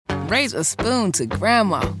raise a spoon to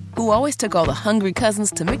Grandma, who always took all the hungry cousins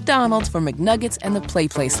to McDonald's for McNuggets and the Play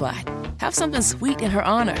Slide. Have something sweet in her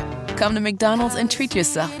honor. Come to McDonald's and treat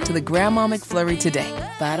yourself to the Grandma McFlurry today.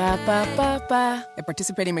 Ba-da-ba-ba-ba. At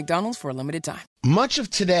participating McDonald's for a limited time. Much of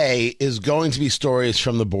today is going to be stories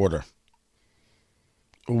from the border.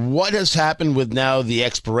 What has happened with now the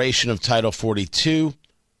expiration of Title 42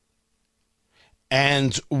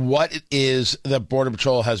 and what it is that Border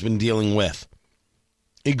Patrol has been dealing with.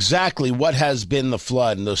 Exactly what has been the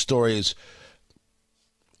flood and those stories.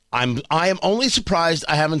 I am only surprised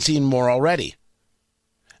I haven't seen more already.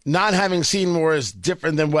 Not having seen more is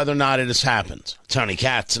different than whether or not it has happened. Tony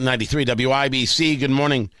Katz, 93 WIBC. Good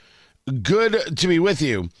morning. Good to be with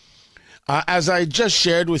you. As I just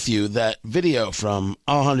shared with you that video from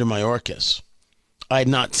Alejandro Mayorkas, I had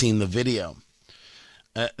not seen the video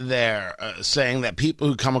saying that people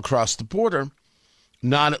who come across the border,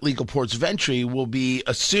 not at legal ports of entry, will be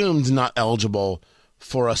assumed not eligible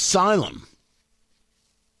for asylum.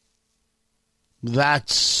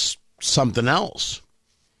 That's something else.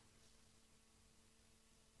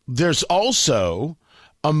 There's also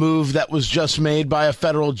a move that was just made by a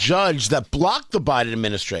federal judge that blocked the Biden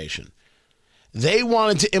administration. They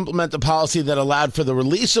wanted to implement the policy that allowed for the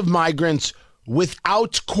release of migrants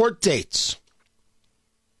without court dates.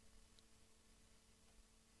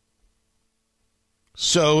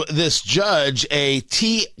 So this judge, a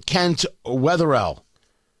T. Kent Wetherell,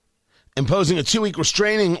 imposing a 2-week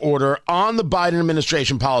restraining order on the Biden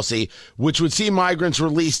administration policy, which would see migrants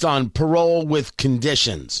released on parole with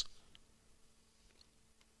conditions.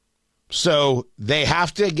 So they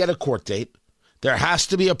have to get a court date. There has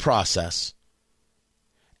to be a process.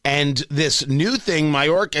 And this new thing,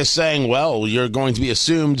 Mayorkas is saying, well, you're going to be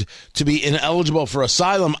assumed to be ineligible for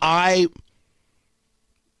asylum. I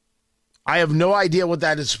have no idea what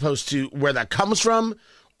that is supposed to, where that comes from,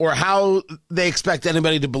 or how they expect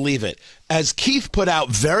anybody to believe it. As Keith put out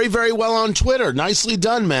very, very well on Twitter, nicely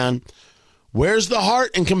done, man. Where's the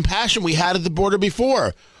heart and compassion we had at the border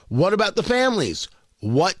before? What about the families?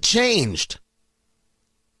 What changed?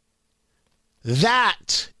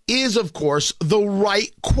 That is, of course, the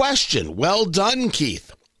right question. Well done,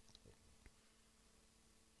 Keith.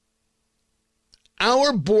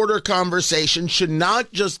 Our border conversation should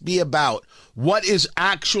not just be about what is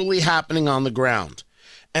actually happening on the ground.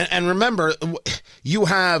 And remember, you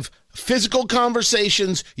have physical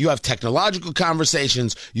conversations, you have technological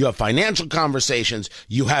conversations, you have financial conversations,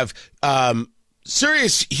 you have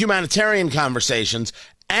serious humanitarian conversations,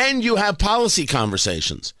 and you have policy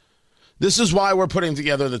conversations. This is why we're putting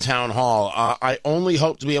together the town hall. I only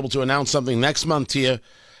hope to be able to announce something next month to you.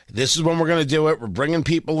 This is when we're going to do it. We're bringing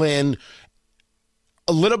people in.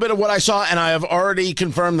 A little bit of what I saw, and I have already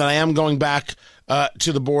confirmed that I am going back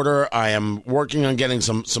to the border. I am working on getting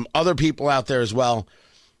some other people out there as well.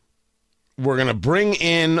 We're going to bring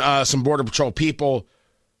in some Border Patrol people.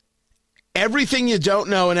 Everything you don't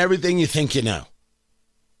know and everything you think you know.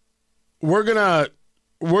 We're gonna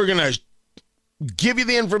give you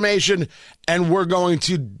the information, and we're going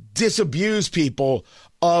to disabuse people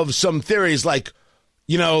of some theories like,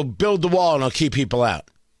 build the wall and I'll keep people out.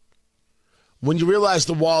 When you realize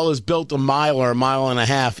the wall is built a mile or a mile and a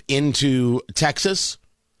half into Texas,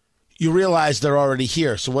 you realize they're already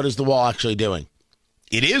here. So what is the wall actually doing?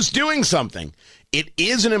 It is doing something. It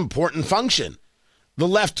is an important function. The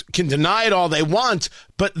left can deny it all they want,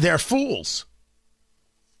 but they're fools.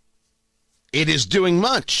 It is doing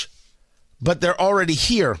much, but they're already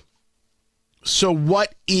here. So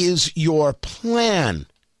what is your plan?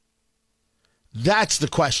 That's the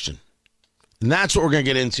question. And that's what we're going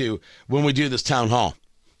to get into when we do this town hall.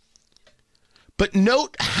 But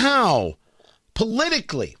note how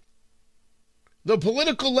politically the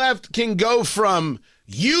political left can go from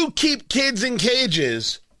you keep kids in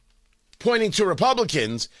cages, pointing to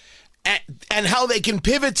Republicans, and how they can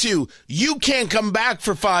pivot to you can't come back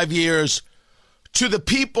for 5 years, to the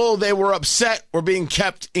people they were upset were being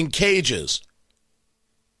kept in cages.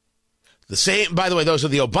 The same, by the way, those are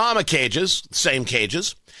the Obama cages, same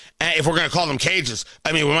cages. And if we're going to call them cages,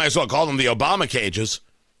 we might as well call them the Obama cages.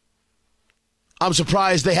 I'm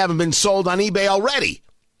surprised they haven't been sold on eBay already.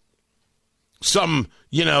 Some,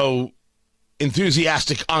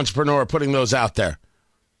 enthusiastic entrepreneur putting those out there.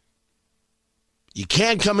 You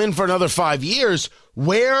can't come in for another 5 years.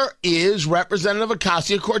 Where is Representative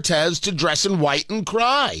Ocasio-Cortez to dress in white and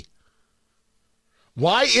cry?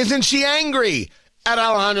 Why isn't she angry at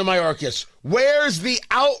Alejandro Mayorkas? Where's the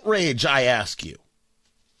outrage, I ask you?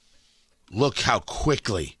 Look how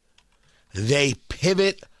quickly they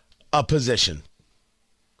pivot a position.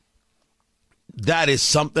 That is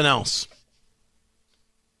something else.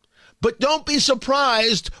 But don't be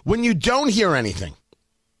surprised when you don't hear anything.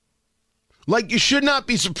 Like, you should not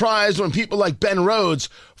be surprised when people like Ben Rhodes,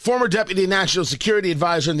 former Deputy National Security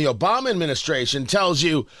Advisor in the Obama administration, tells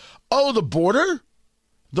you, oh, the border?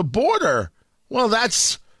 The border? Well,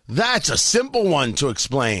 that's a simple one to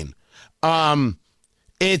explain.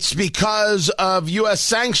 It's because of U.S.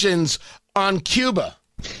 sanctions on Cuba.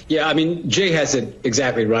 Yeah, I mean, Jay has it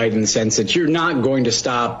exactly right in the sense that you're not going to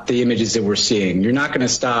stop the images that we're seeing. You're not going to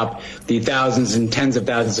stop the thousands and tens of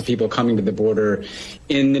thousands of people coming to the border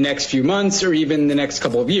in the next few months or even the next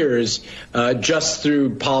couple of years just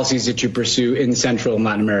through policies that you pursue in Central and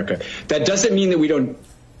Latin America. That doesn't mean that we don't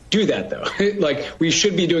do that, though. Like, we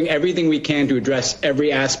should be doing everything we can to address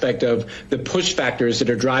every aspect of the push factors that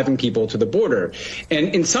are driving people to the border.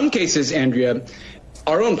 And in some cases, Andrea,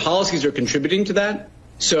 our own policies are contributing to that.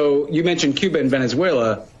 So you mentioned Cuba and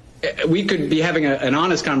Venezuela. We could be having an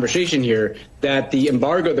honest conversation here that the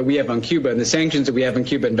embargo that we have on Cuba and the sanctions that we have on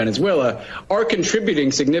Cuba and Venezuela are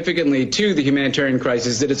contributing significantly to the humanitarian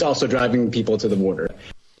crisis that is also driving people to the border.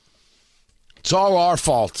 It's all our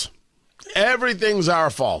fault. Everything's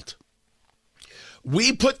our fault.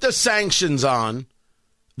 We put the sanctions on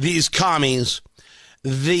these commies.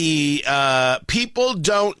 The people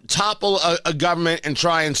don't topple a government and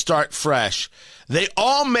try and start fresh. They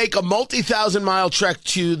all make a multi-thousand-mile trek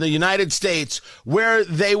to the United States where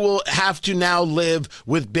they will have to now live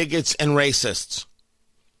with bigots and racists.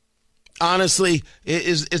 Honestly,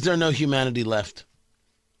 is there no humanity left?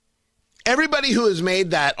 Everybody who has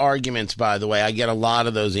made that argument, by the way, I get a lot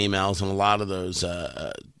of those emails and a lot of those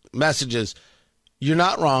messages. You're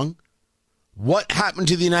not wrong. What happened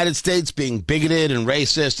to the United States being bigoted and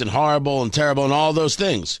racist and horrible and terrible and all those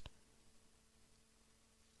things?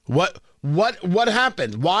 What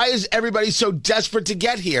happened? Why is everybody so desperate to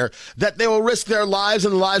get here that they will risk their lives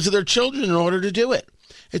and the lives of their children in order to do it?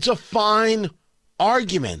 It's a fine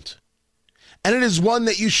argument. And it is one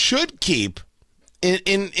that you should keep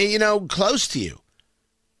in close to you.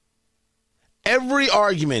 Every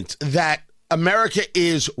argument that America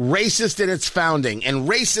is racist in its founding and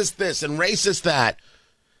racist this and racist that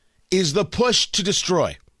is the push to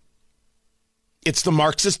destroy. It's the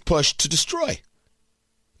Marxist push to destroy.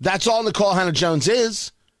 That's all Nikole Hannah-Jones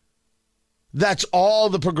is. That's all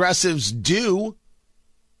the progressives do.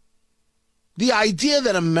 The idea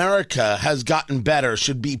that America has gotten better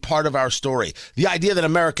should be part of our story. The idea that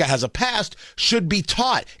America has a past should be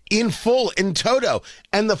taught in full, in toto.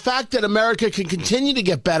 And the fact that America can continue to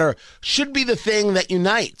get better should be the thing that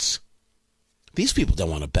unites. These people don't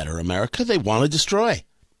want a better America. They want to destroy.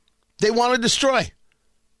 They want to destroy.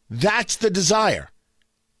 That's the desire.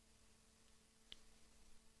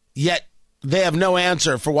 Yet they have no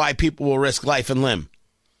answer for why people will risk life and limb.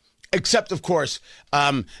 Except, of course,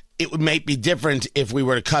 it would be different if we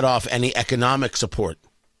were to cut off any economic support.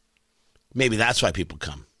 Maybe that's why people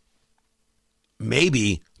come.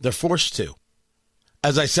 Maybe they're forced to.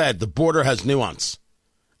 As I said, the border has nuance,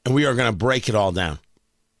 and we are going to break it all down.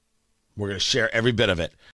 We're going to share every bit of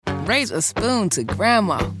it. Raise a spoon to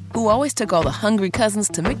Grandma, who always took all the hungry cousins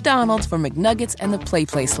to McDonald's for McNuggets and the Play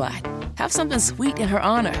Slide. Have something sweet in her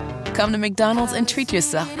honor. Come to McDonald's and treat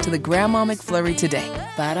yourself to the Grandma McFlurry today.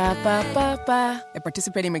 Ba-da-ba-ba-ba. At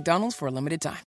participating McDonald's for a limited time.